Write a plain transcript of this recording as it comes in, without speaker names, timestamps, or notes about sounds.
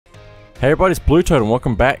Hey everybody, it's BlueToad and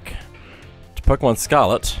welcome back to Pokemon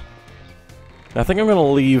Scarlet. Now, I think I'm going to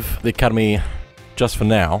leave the Academy just for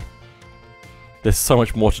now. There's so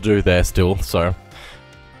much more to do there still, so...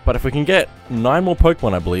 But if we can get 9 more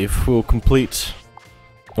Pokemon, I believe, we'll complete...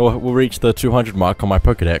 Or we'll reach the 200 mark on my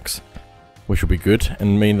Pokedex. Which will be good,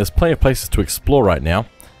 and I mean, there's plenty of places to explore right now.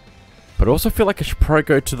 But I also feel like I should probably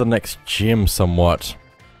go to the next gym somewhat.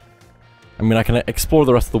 I mean, I can explore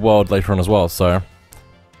the rest of the world later on as well, so...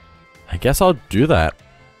 I guess I'll do that.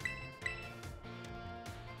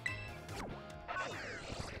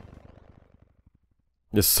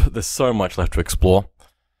 There's so much left to explore.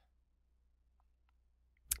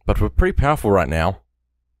 But we're pretty powerful right now.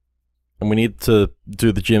 And we need to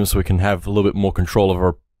do the gym so we can have a little bit more control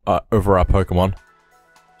over our Pokemon.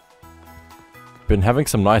 Been having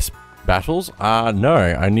some nice battles? No,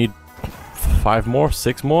 I need 5 more,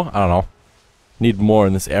 6 more? I don't know. Need more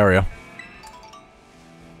in this area.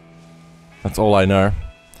 That's all I know.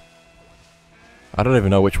 I don't even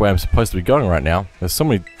know which way I'm supposed to be going right now. There's so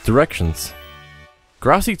many directions.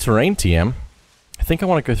 Grassy terrain, TM. I think I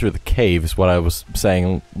want to go through the cave, is what I was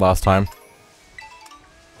saying last time.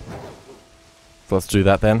 So let's do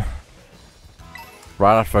that then.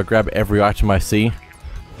 Right after I grab every item I see.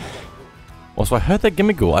 Also, I heard that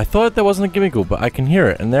Gimmighoul. I thought there wasn't a Gimmighoul, but I can hear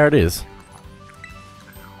it, and there it is.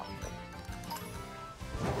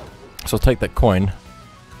 So I'll take that coin.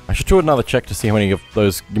 I should do another check to see how many of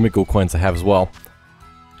those Gimmighoul coins I have as well.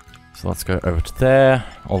 So let's go over to there,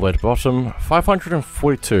 all the way to the bottom.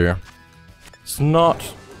 542. It's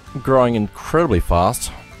not growing incredibly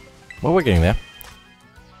fast. Well, we're getting there.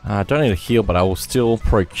 I don't need a heal, but I will still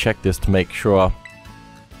probably check this to make sure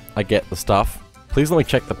I get the stuff. Please let me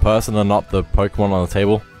check the person and not the Pokemon on the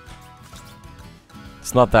table.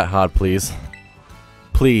 It's not that hard, please.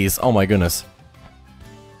 Please, oh my goodness.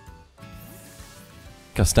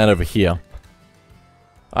 Gonna stand over here.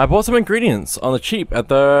 I bought some ingredients on the cheap at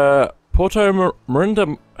the Porto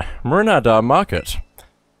Marinada market.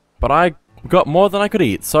 But I got more than I could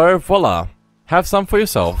eat, so voila. Have some for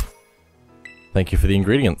yourself. Thank you for the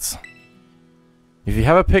ingredients. If you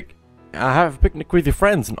have a picnic with your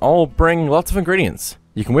friends and I'll bring lots of ingredients.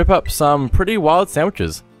 You can whip up some pretty wild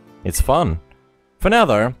sandwiches. It's fun. For now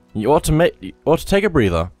though, you ought to take a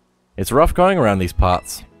breather. It's rough going around these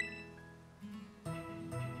parts.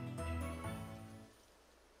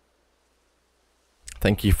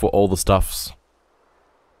 Thank you for all the stuffs.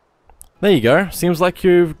 There you go. Seems like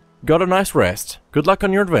you've got a nice rest. Good luck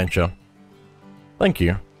on your adventure. Thank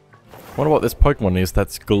you. Wonder what this Pokemon is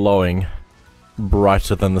that's glowing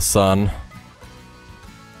brighter than the sun.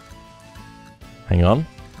 Hang on.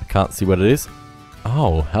 I can't see what it is.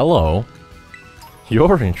 Oh, hello.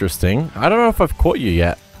 You're interesting. I don't know if I've caught you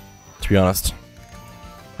yet, to be honest.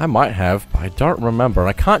 I might have, but I don't remember. And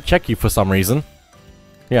I can't check you for some reason.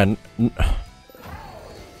 Yeah,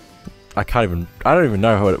 I don't even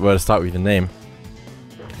know where to start with the name.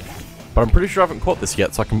 But I'm pretty sure I haven't caught this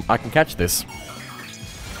yet, so I can catch this.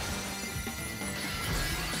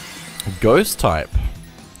 Ghost type.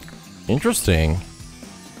 Interesting.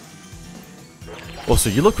 Also,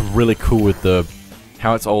 you look really cool with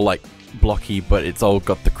how it's all like blocky, but it's all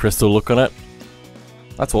got the crystal look on it.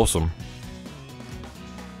 That's awesome.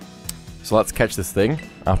 So let's catch this thing.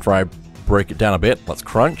 After I break it down a bit, let's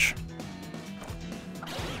crunch.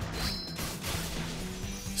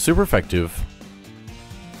 Super effective.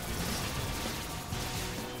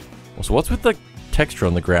 So what's with the texture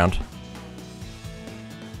on the ground? I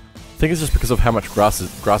think it's just because of how much grass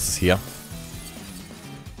is here.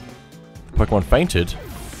 The Pokemon fainted.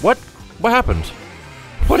 What? What happened?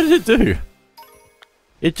 What did it do?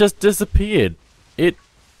 It just disappeared. It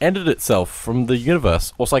ended itself from the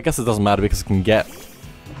universe. Also, I guess it doesn't matter because it can get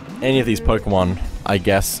any of these Pokemon, I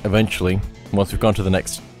guess, eventually, once we've gone to the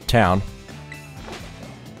next town.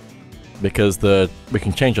 Because we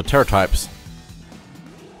can change our Terra types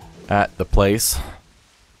at the place,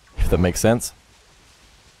 if that makes sense.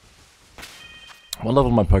 What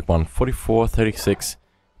level my Pokemon? 44, 36.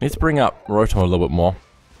 Need to bring up Rotom a little bit more.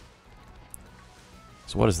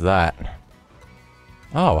 So what is that?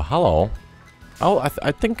 Oh, hello. Oh,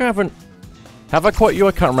 I think I haven't... Have I caught you?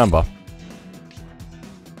 I can't remember.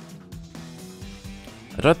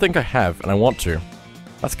 I don't think I have, and I want to.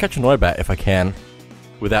 Let's catch a Noibat if I can,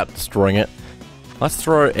 without destroying it. Let's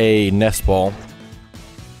throw a Nest Ball.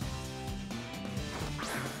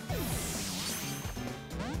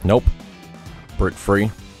 Nope. Brute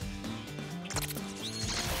free.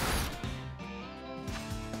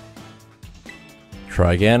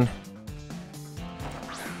 Try again.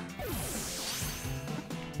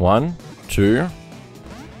 1, 2.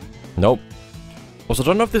 Nope. Also, I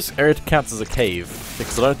don't know if this area counts as a cave,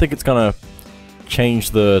 because I don't think it's gonna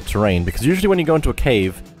change the terrain, because usually when you go into a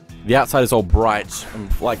cave, the outside is all bright,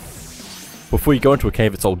 and like, before you go into a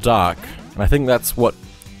cave it's all dark, and I think that's what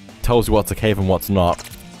tells you what's a cave and what's not.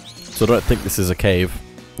 So I don't think this is a cave,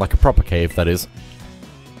 like a proper cave, that is.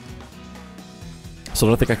 So I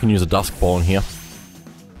don't think I can use a dusk ball in here.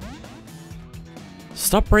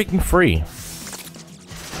 Stop breaking free.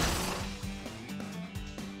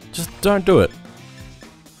 Just don't do it.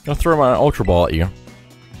 I'm gonna throw my Ultra Ball at you.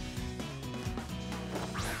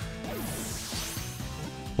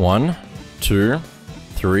 1, 2,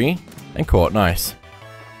 3, and caught. Nice.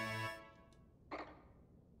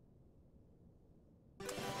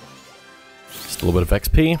 Just a little bit of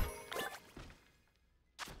XP.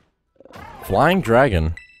 Flying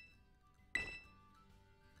Dragon.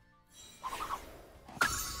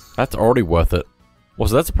 That's already worth it. Well,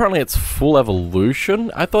 so that's apparently its full evolution?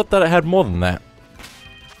 I thought that it had more than that.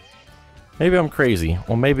 Maybe I'm crazy.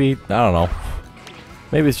 Or maybe, I don't know.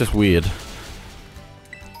 Maybe it's just weird.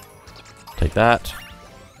 Take that.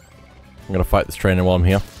 I'm gonna fight this trainer while I'm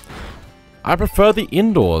here. I prefer the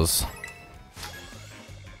indoors.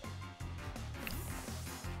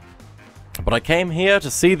 But I came here to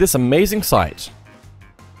see this amazing sight.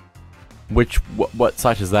 Which, what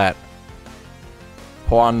sight is that?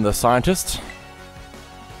 Juan the scientist?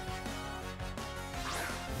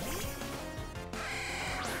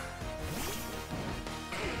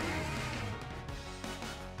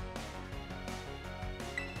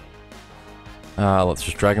 Let's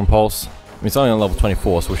just Dragon Pulse. I mean, it's only on level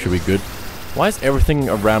 24, so we should be good. Why is everything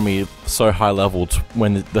around me so high leveled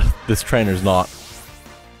when this trainer is not?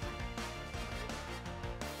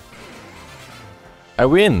 I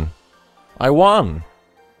win! I won!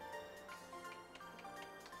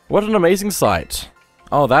 What an amazing sight.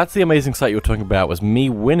 Oh, that's the amazing sight you were talking about, was me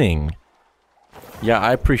winning. Yeah,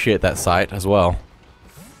 I appreciate that sight as well.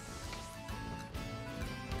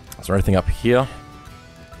 Is there anything up here?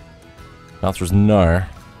 The answer is no.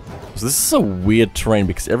 So this is a weird terrain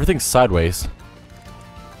because everything's sideways.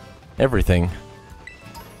 Everything.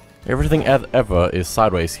 Everything ever is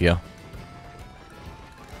sideways here.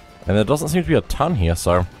 And there doesn't seem to be a ton here,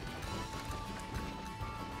 so...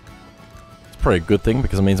 it's probably a good thing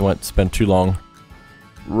because it means I won't spend too long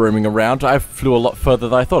roaming around. I flew a lot further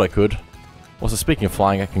than I thought I could. Also, speaking of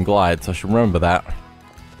flying, I can glide, so I should remember that.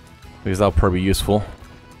 Because that'll probably be useful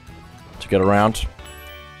to get around.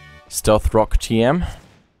 Stealth Rock TM.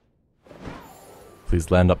 Please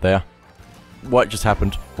land up there. What just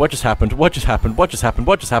happened? What just happened? What just happened? What just happened?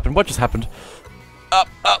 What just happened? What just happened? Up,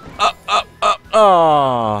 up, up, up, up.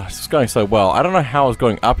 Oh, this is going so well. I don't know how I was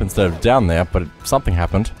going up instead of down there, but something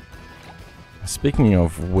happened. Speaking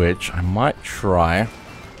of which, I might try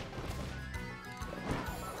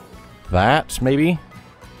that, maybe?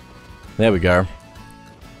 There we go.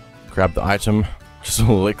 Grab the item. Just an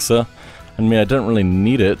elixir. I mean, I didn't really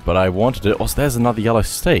need it, but I wanted it. Also, there's another yellow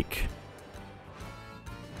steak.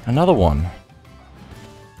 Another one.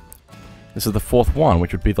 This is the 4th one,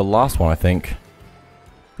 which would be the last one, I think.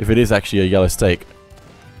 If it is actually a yellow steak.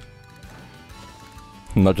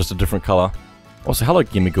 Not just a different color. Also, hello,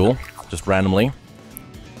 Gimme Ghoul. Just randomly.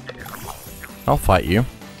 I'll fight you.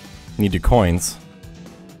 Need your coins.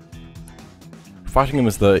 Fighting him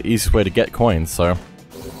is the easiest way to get coins, so...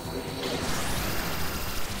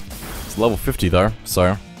 it's level 50 though,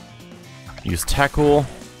 so... use tackle.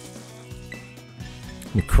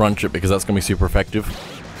 And crunch it because that's going to be super effective.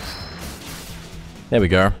 There we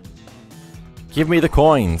go. Give me the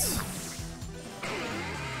coins!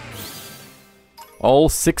 All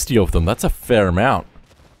 60 of them, that's a fair amount.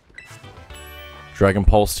 Dragon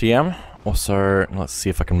Pulse TM. Also, let's see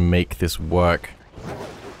if I can make this work. That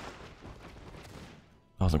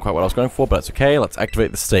wasn't quite what I was going for, but that's okay. Let's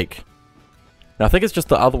activate the steak. Now, I think it's just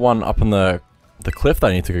the other one up on the cliff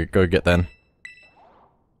that I need to go get then.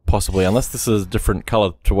 Possibly, unless this is a different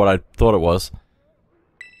color to what I thought it was.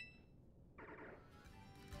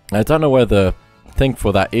 I don't know where the thing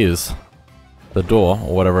for that is. The door,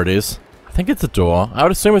 or whatever it is. I think it's a door. I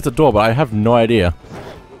would assume it's a door, but I have no idea.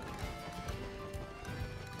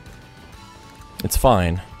 It's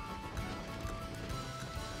fine.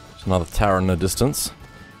 There's another tower in the distance.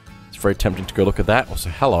 It's very tempting to go look at that. Also,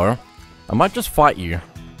 hello. I might just fight you.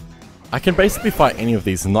 I can basically fight any of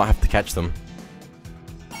these and not have to catch them.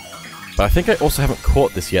 But I think I also haven't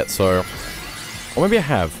caught this yet, so... or maybe I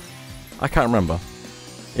have. I can't remember.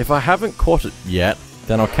 If I haven't caught it yet,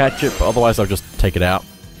 then I'll catch it, but otherwise I'll just take it out.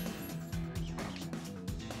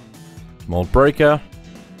 Mold Breaker.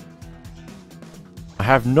 I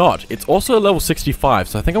have not. It's also level 65,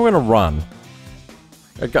 so I think I'm going to run.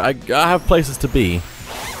 I have places to be.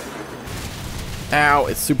 Ow,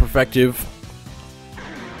 it's super effective.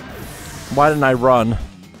 Why didn't I run?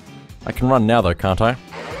 I can run now though, can't I?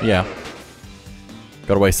 Yeah.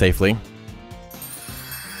 Got away safely.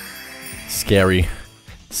 Scary.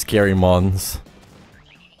 Scary mons.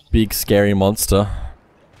 Big scary monster.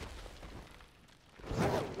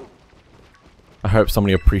 I hope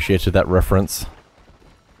somebody appreciated that reference.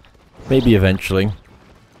 Maybe eventually.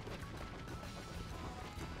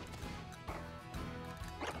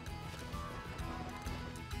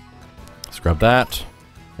 Let's grab that.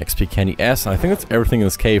 XP Candy S. I think that's everything in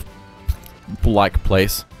this cave-like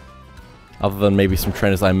place. Other than maybe some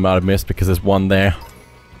trainers I might have missed because there's one there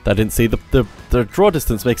that I didn't see. The draw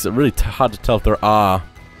distance makes it really hard to tell if there are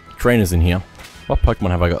trainers in here. What Pokemon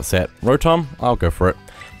have I got set? Rotom? I'll go for it.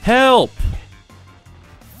 Help!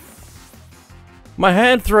 My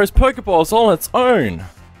hand throws Pokeballs all on its own!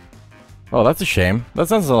 Oh, that's a shame. That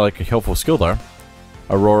sounds like a helpful skill though.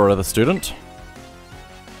 Aurora the student.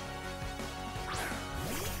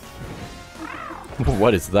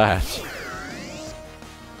 What is that?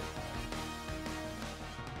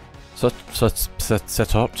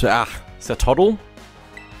 Setotl?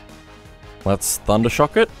 Let's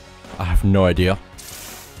Thundershock it? I have no idea.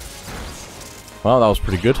 Well, that was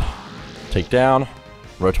pretty good. Take down.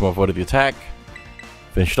 Rotom avoided the attack.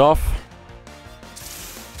 Finished off.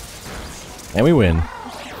 And we win.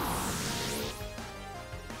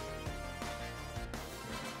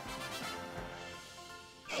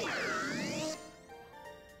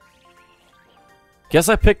 Guess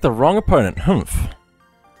I picked the wrong opponent. Humph.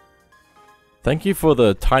 Thank you for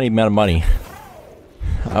the tiny amount of money.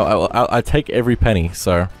 I take every penny,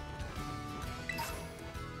 so...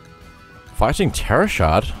 Fighting Terra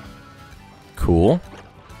Shard? Cool.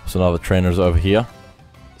 So another trainer's over here.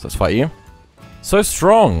 So let's fight you. So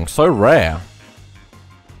strong, so rare.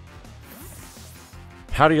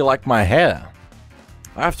 How do you like my hair?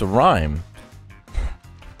 I have to rhyme.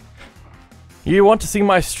 You want to see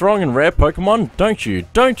my strong and rare Pokemon? Don't you?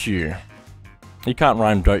 Don't you? You can't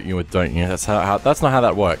rhyme don't you with don't you. That's that's not how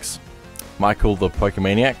that works. Michael the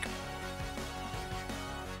Pokemaniac.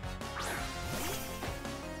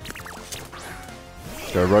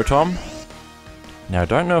 Go Rotom. Now I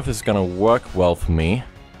don't know if this is gonna work well for me.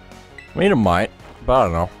 I mean it might, but I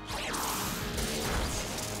don't know.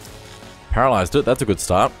 Paralyzed it, that's a good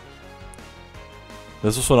start.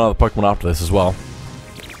 There's also another Pokemon after this as well.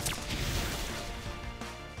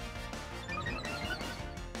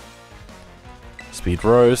 Speed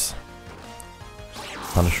Rose.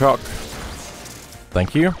 Thunder Shock.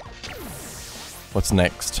 Thank you. What's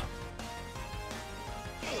next?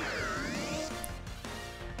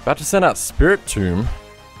 About to send out Spirit Tomb.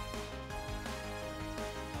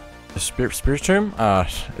 A Spirit Tomb?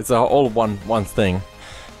 It's all one thing.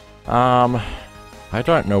 I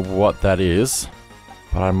don't know what that is,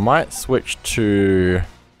 but I might switch to,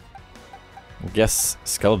 I guess,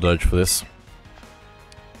 Skeledirge for this.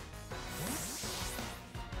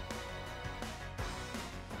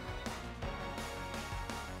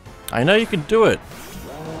 I know you can do it!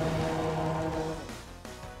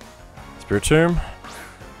 Spirit Tomb.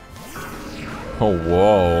 Oh,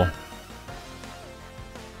 whoa.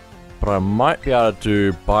 But I might be able to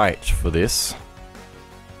do Bite for this.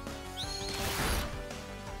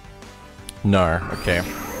 No, okay.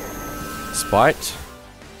 Spite.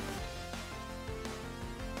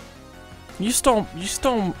 You stole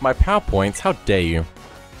my power points, how dare you.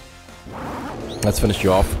 Let's finish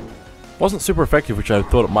you off. Wasn't super effective, which I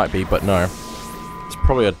thought it might be, but no. It's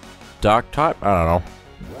probably a dark type? I don't know.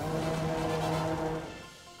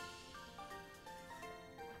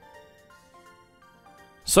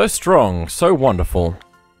 So strong, so wonderful.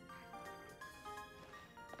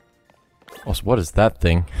 Also, what is that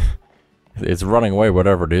thing? It's running away,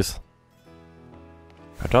 whatever it is.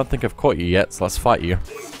 I don't think I've caught you yet, so let's fight you.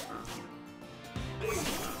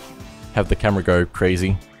 Have the camera go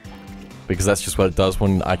crazy. Because that's just what it does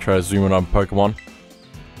when I try to zoom in on Pokemon.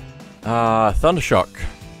 Thundershock.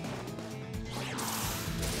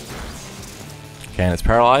 Okay, and it's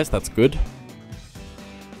paralyzed, that's good.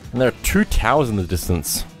 And there are 2 towers in the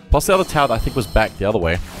distance. Plus the other tower that I think was back the other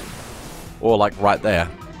way. Or like right there.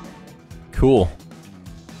 Cool.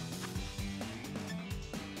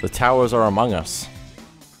 The towers are among us.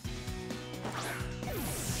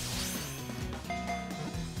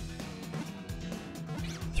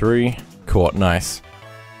 Three. Caught. Nice.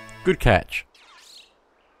 Good catch.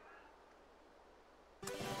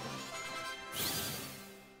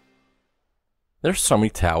 There's so many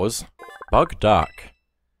towers. Bug Dark.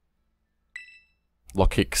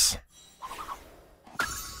 Lockix.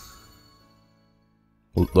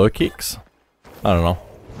 Low kicks? I don't know.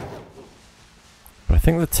 But I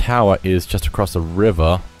think the tower is just across the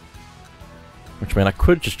river. Which means I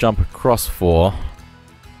could just jump across for...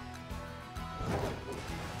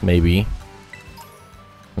 maybe.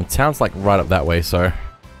 It sounds like right up that way, so...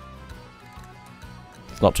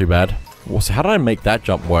 it's not too bad. Also, how did I make that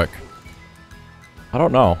jump work? I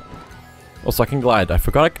don't know. Also, I can glide. I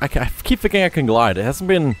forgot. I keep forgetting I can glide. It hasn't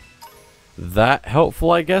been that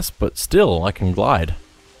helpful, I guess, but still, I can glide.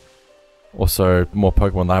 Also, more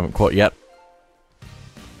Pokemon that I haven't caught yet.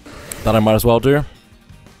 That I might as well do.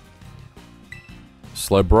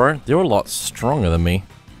 Slowbro. They're a lot stronger than me.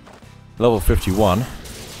 Level 51.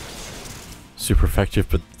 Super effective,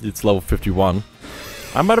 but it's level 51.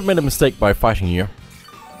 I might have made a mistake by fighting you.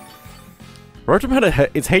 Rotom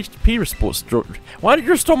had its HP restored. Why did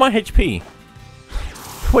you restore my HP?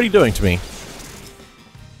 What are you doing to me?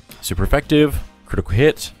 Super effective, critical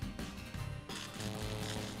hit,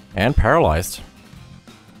 and paralyzed.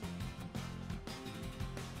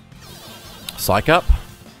 Psych up.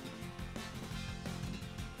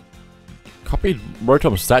 Copied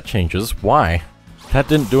Rotom's stat changes. Why? That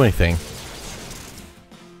didn't do anything.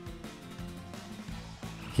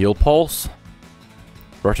 Heal pulse.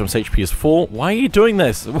 Rotom's HP is full. Why are you doing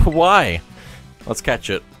this? Why? Let's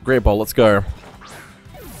catch it. Great Ball, let's go.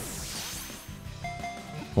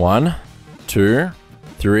 1, 2,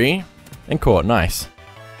 3, and caught. Nice.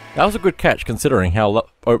 That was a good catch considering how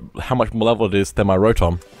much more level it is than my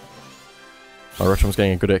Rotom. My Rotom's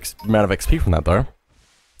getting a good amount of XP from that though.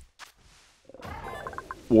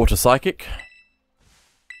 Water Psychic.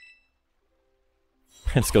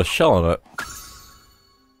 It's got a shell on it.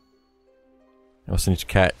 I also need to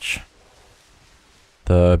catch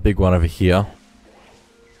the big one over here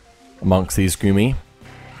amongst these Goomy.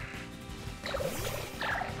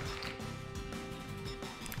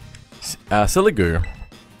 Silligoo.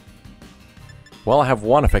 Well, I have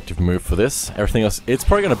one effective move for this. Everything else, it's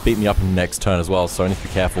probably going to beat me up in the next turn as well, so I need to be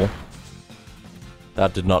careful.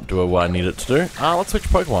 That did not do what I needed it to do. Let's switch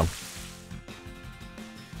Pokemon.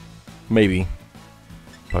 Maybe.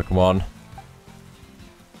 Pokemon.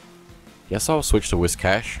 Guess I'll switch to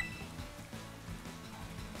Whiscash.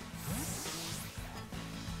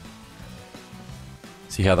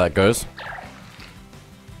 See how that goes.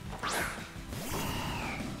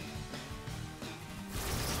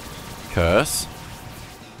 Curse.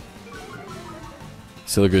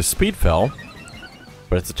 Silligoo's speed fell,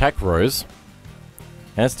 but its attack rose,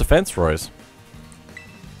 and its defense rose.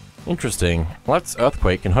 Interesting. Let's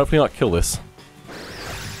Earthquake and hopefully not kill this.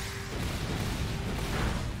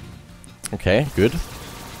 Okay, good.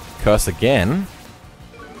 Curse again.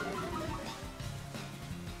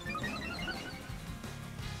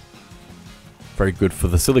 Very good for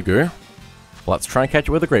the Silligoo. Let's try and catch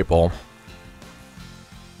it with a Great Ball.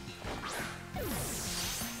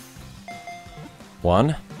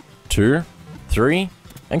 One, 2, 3,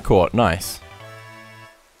 and caught. Nice.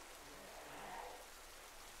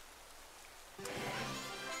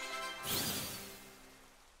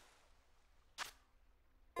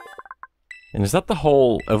 And is that the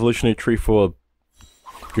whole evolutionary tree for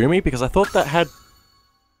Goomy? Because I thought that had...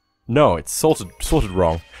 No, it's sorted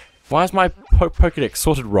wrong. Why is my Pokédex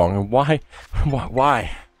sorted wrong? And why?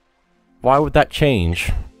 Why would that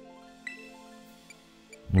change?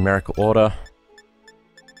 Numerical order.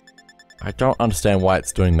 I don't understand why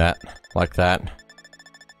it's doing that, like that.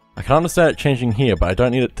 I can understand it changing here, but I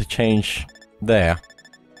don't need it to change there.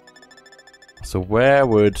 So where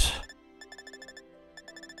would...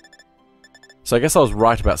 So I guess I was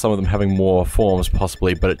right about some of them having more forms,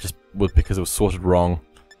 possibly, but it just was because it was sorted wrong.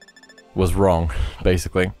 Was wrong,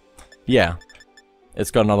 basically. Yeah.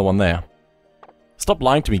 It's got another one there. Stop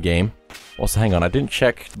lying to me, game. Also, hang on, I didn't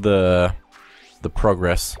check the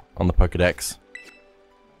progress on the Pokédex.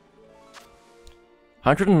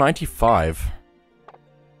 195.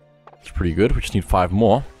 It's pretty good. We just need 5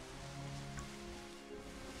 more.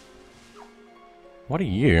 What are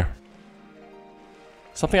you?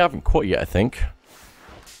 Something I haven't caught yet, I think.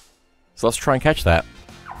 So let's try and catch that.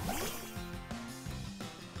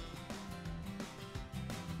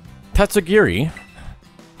 Tatsugiri.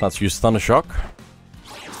 Let's use Thunder Shock.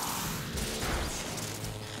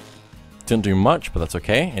 Didn't do much, but that's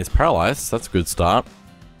okay. It's paralyzed, so that's a good start.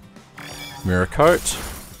 Mirror Coat.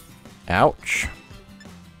 Ouch.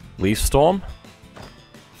 Leaf Storm.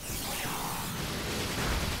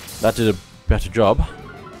 That did a better job.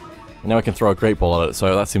 Now I can throw a Great Ball at it,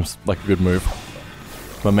 so that seems like a good move.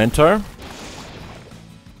 Memento.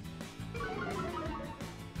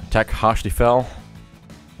 Attack harshly fell.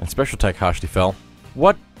 And special attack harshly fell.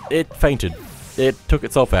 What? It fainted. It took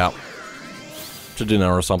itself out. to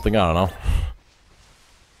dinner or something, I don't know.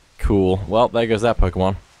 Cool. Well, there goes that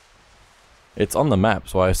Pokemon. It's on the map,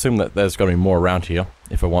 so I assume that there's going to be more around here,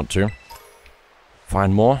 if I want to.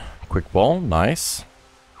 Find more. Quick ball. Nice.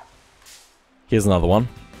 Here's another one.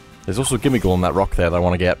 There's also a Gimmighoul on that rock there that I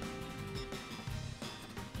want to get.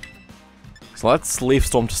 So let's Leaf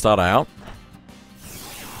Storm to start out.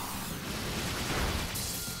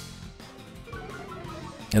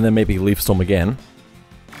 And then maybe Leaf Storm again.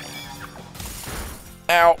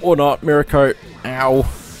 Ow, or not, Mirror Coat. Ow.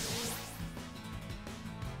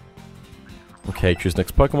 Okay, choose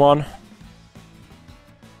next Pokemon.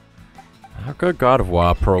 I'll go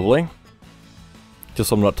Gardevoir, probably. Just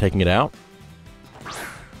so I'm not taking it out.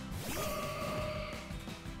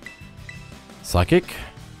 Psychic.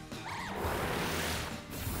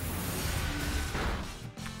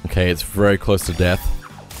 Okay, it's very close to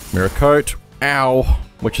death. Mirror Coat. Ow.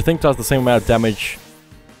 Which I think does the same amount of damage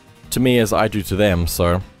to me as I do to them,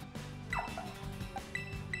 so... I'm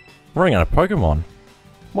running out of Pokemon.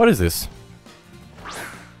 What is this?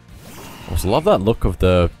 I just love that look of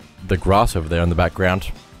the grass over there in the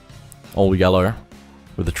background. All yellow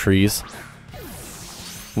with the trees.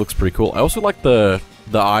 Looks pretty cool. I also like the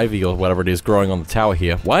ivy or whatever it is growing on the tower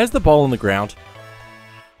here. Why is the ball in the ground?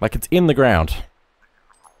 Like it's in the ground.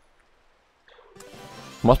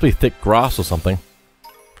 Must be thick grass or something.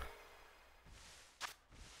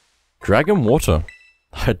 Dragon water.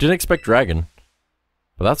 I didn't expect dragon.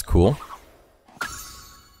 But that's cool.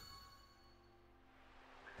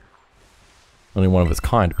 Only one of its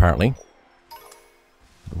kind, apparently.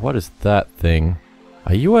 What is that thing?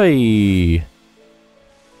 Are you a...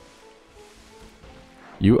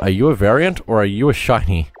 Are you a variant, or are you a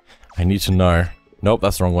shiny? I need to know. Nope,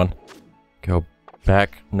 that's the wrong one. Go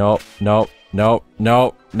back. Nope, nope, nope,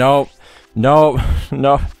 nope, nope, nope,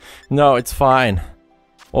 no, no, it's fine.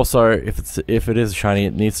 Also, if it is a shiny,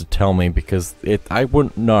 it needs to tell me, because I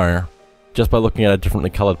wouldn't know just by looking at a differently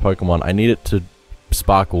colored Pokemon. I need it to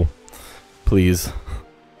sparkle. Please.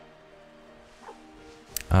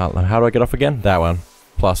 How do I get off again? That one.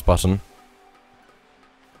 Plus button.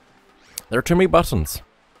 There are too many buttons.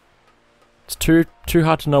 It's too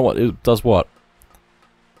hard to know what it does what.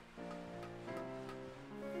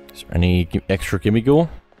 Is there any extra Gimmighoul?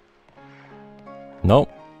 Nope.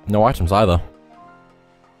 No items either.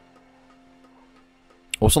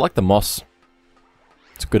 Also like the moss.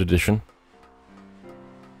 It's a good addition.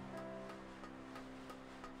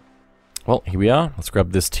 Well, here we are. Let's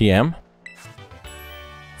grab this TM.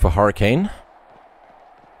 For Hurricane.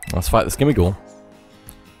 Let's fight this Gimmighoul.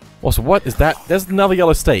 Also, what is that? There's another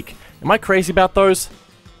yellow stake. Am I crazy about those?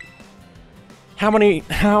 How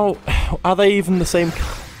are they even the same?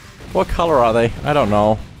 What color are they? I don't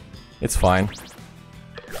know. It's fine.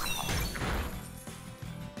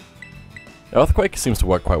 Earthquake seems to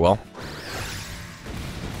work quite well.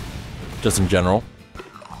 Just in general.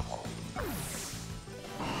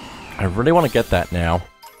 I really want to get that now.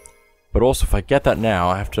 But also, if I get that now,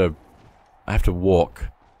 I have to walk.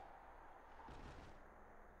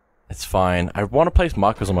 It's fine. I want to place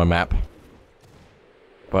markers on my map.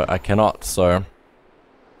 But I cannot, so...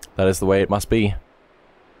 that is the way it must be.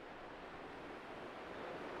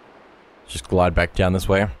 Just glide back down this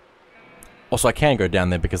way. Also, I can go down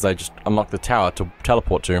there because I just unlocked the tower to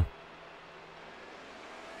teleport to.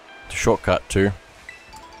 To shortcut to.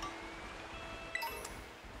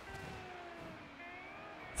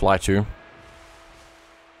 Fly to.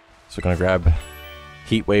 So we're gonna grab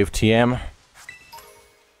Heat Wave TM.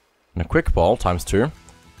 And a Quick Ball times 2.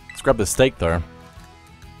 Let's grab the stake though.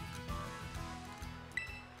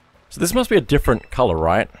 So this must be a different color,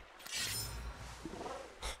 right?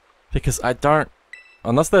 Because I don't...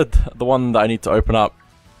 unless the one that I need to open up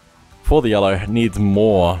for the yellow needs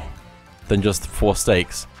more than just 4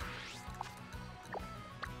 stakes.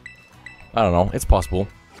 I don't know, it's possible.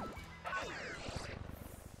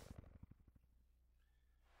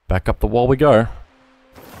 Back up the wall we go.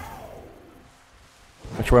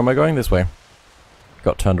 Which way am I going? This way.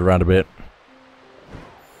 Got turned around a bit.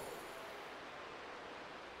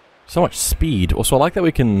 So much speed. Also, I like that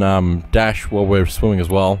we can dash while we're swimming as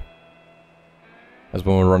well. As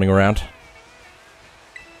when we're running around.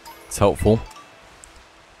 It's helpful.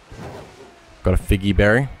 Got a Figgy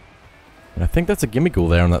Berry. And I think that's a Gimmighoul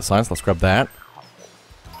there on that sign, so let's grab that.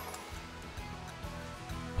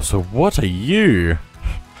 So what are you?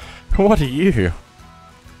 What are you?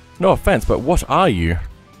 No offense, but what are you?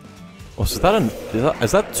 Oh, so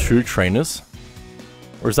is that 2 trainers?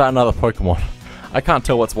 Or is that another Pokemon? I can't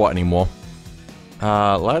tell what's what anymore.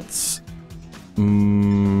 Let's...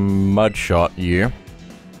 Mudshot you.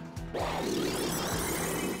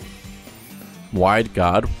 Wide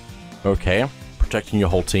guard. Okay. Protecting your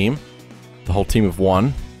whole team. The whole team of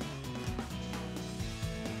one.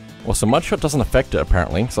 Also, Mud Shot doesn't affect it,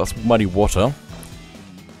 apparently, so that's Muddy Water.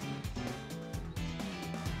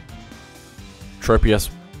 Tropius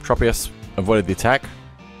avoided the attack.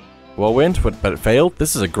 Whirlwind, but it failed.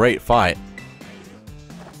 This is a great fight.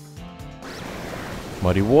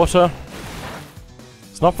 Muddy Water.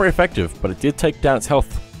 It's not very effective, but it did take down its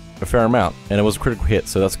health a fair amount, and it was a critical hit,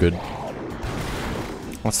 so that's good.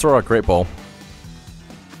 Let's throw our Great Ball.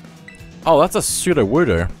 Oh, that's a pseudo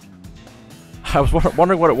Woodo. I was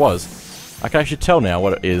wondering what it was. I can actually tell now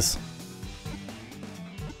what it is.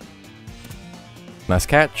 Nice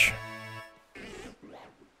catch.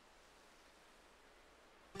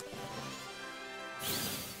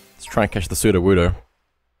 Let's try and catch the pseudo Woodo.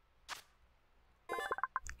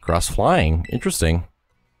 Grass flying. Interesting.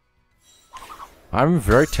 I'm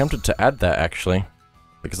very tempted to add that, actually.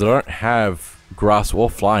 Because I don't have grass or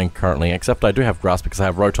flying currently, except I do have grass because I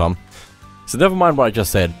have Rotom. So never mind what I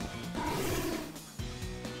just said.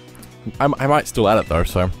 I might still add it though,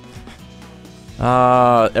 so...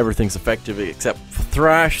 everything's effective except for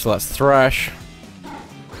Thrash, so that's Thrash.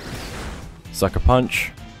 Sucker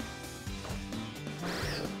Punch.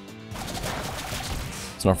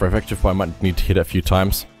 It's not very effective, but I might need to hit it a few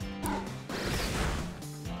times.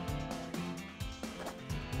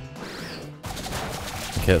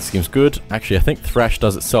 Okay, that seems good. Actually, I think Thrash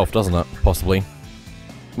does itself, doesn't it? Possibly.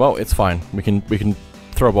 Well, it's fine. We can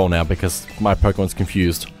throw a ball now because my Pokemon's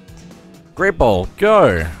confused. Great Ball,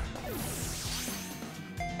 go!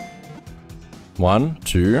 1,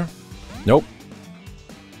 2. Nope.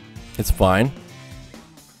 It's fine.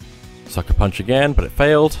 Sucker Punch again, but it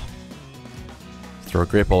failed. Throw a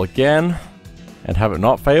Great Ball again. And have it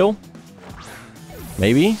not fail.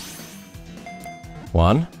 Maybe.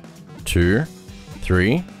 1, 2,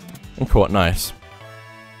 3. And caught. Nice.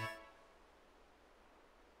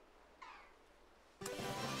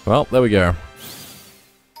 Well, there we go.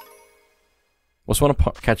 Also want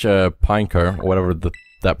to catch a Pineco, or whatever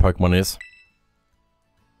that Pokemon is.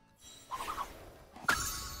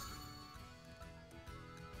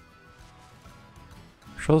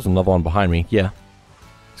 Sure there's another one behind me. Yeah.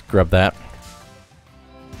 Let's grab that.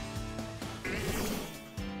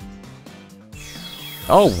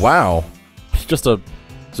 Oh, wow. It's just a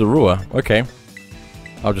Zorua. Okay.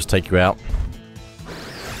 I'll just take you out.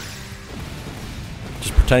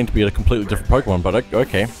 Just pretending to be a completely different Pokemon, but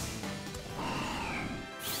okay.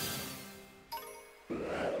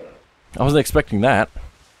 I wasn't expecting that.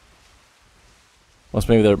 Well,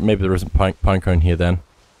 maybe there isn't Pinecone here then.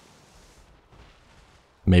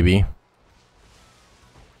 Maybe.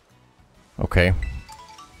 Okay.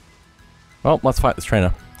 Well, let's fight this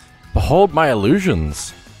trainer. Behold my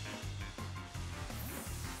illusions!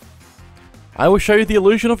 I will show you the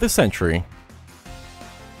illusion of this century.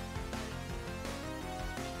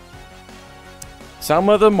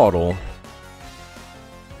 Selma the model.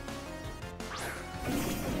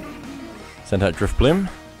 Send out Drifblim.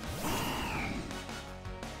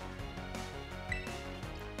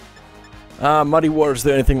 Muddy Water is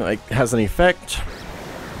the only thing that has any effect.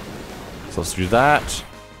 So let's do that.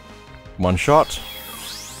 One shot.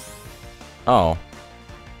 Oh.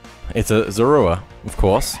 It's a Zorua, of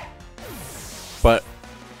course. But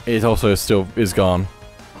it also still is gone.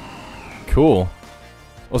 Cool.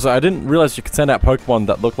 Also, I didn't realize you could send out Pokemon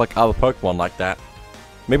that look like other Pokemon like that.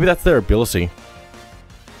 Maybe that's their ability.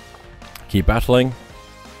 Keep battling.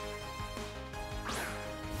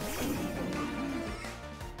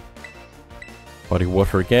 Body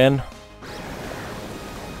Water again.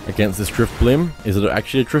 Against this Drifblim. Is it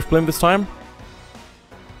actually a Drifblim this time?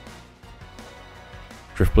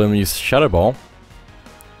 Drifblim used Shadow Ball.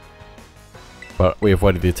 But we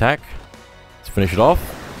avoided the attack. Let's finish it off.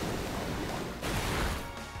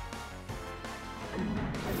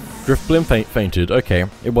 Drifblim fainted. Okay,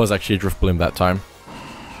 it was actually a Drifblim that time.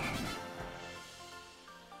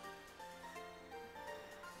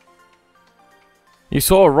 You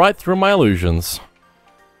saw right through my illusions.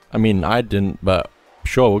 I mean, I didn't, but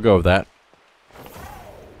sure, we'll go with that.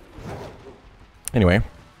 Anyway,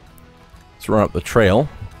 let's run up the trail,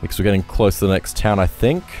 because we're getting close to the next town, I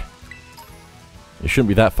think. It shouldn't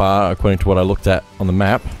be that far, according to what I looked at on the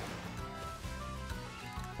map.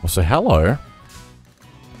 Also, hello.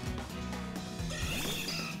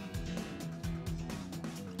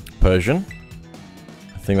 Persian.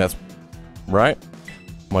 I think that's right.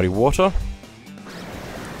 Muddy Water.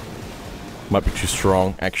 Might be too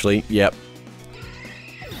strong, actually. Yep.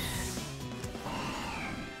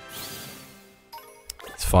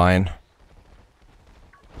 It's fine.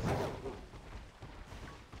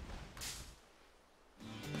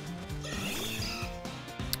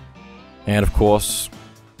 And of course,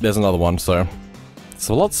 there's another one, so... It's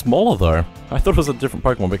a lot smaller though. I thought it was a different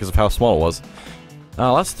Pokemon because of how small it was.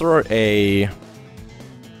 Let's throw a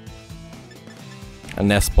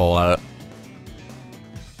nest ball at it.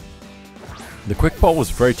 The quick ball was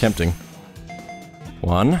very tempting.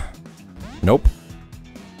 One. Nope.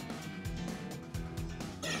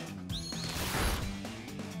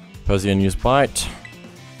 Persian use bite.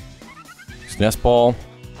 Nest ball.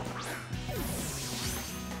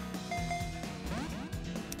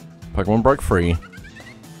 Pokemon broke free.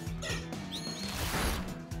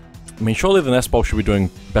 I mean, surely the nest ball should be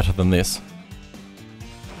doing better than this.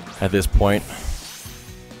 At this point.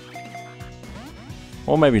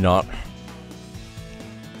 Or maybe not.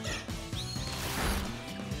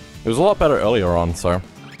 It was a lot better earlier on, so...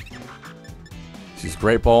 Let's use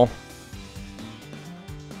Great Ball.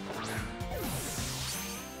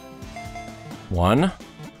 One,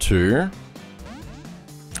 two.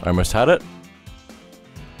 I almost had it.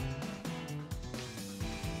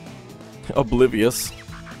 Oblivious.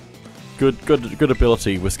 Good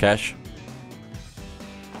ability, Whiscash.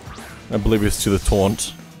 Oblivious to the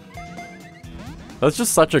taunt. That's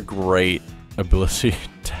just such a great ability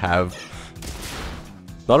to have.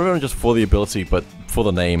 Not even just for the ability, but for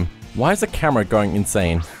the name. Why is the camera going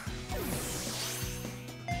insane?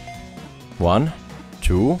 One,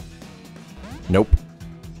 two. Nope.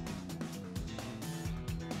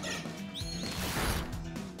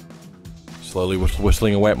 Slowly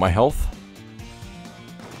whistling away at my health.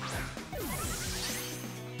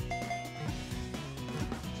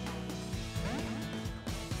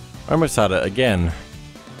 Almost had it again.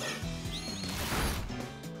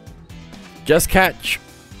 Just catch!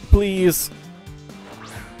 Please!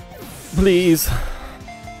 Please!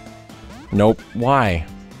 Nope. Why?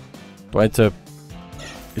 Do I have to...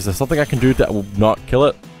 Is there something I can do that will not kill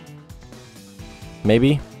it?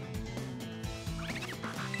 Maybe?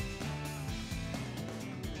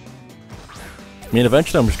 I mean,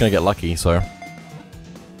 eventually I'm just gonna get lucky, so...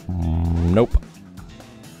 Nope.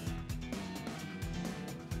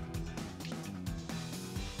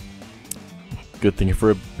 Good thing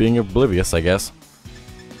for being oblivious, I guess.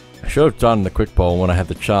 I should have done the quick ball when I had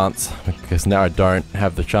the chance, because now I don't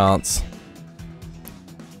have the chance.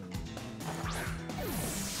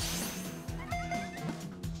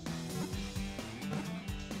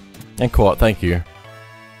 And caught, thank you.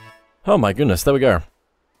 Oh my goodness, there we go.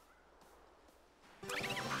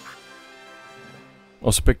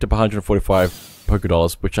 Also picked up 145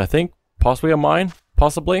 Pokédollars, which I think possibly are mine?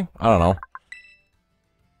 Possibly? I don't know.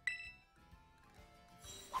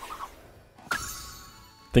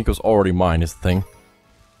 I think it was already mine is the thing.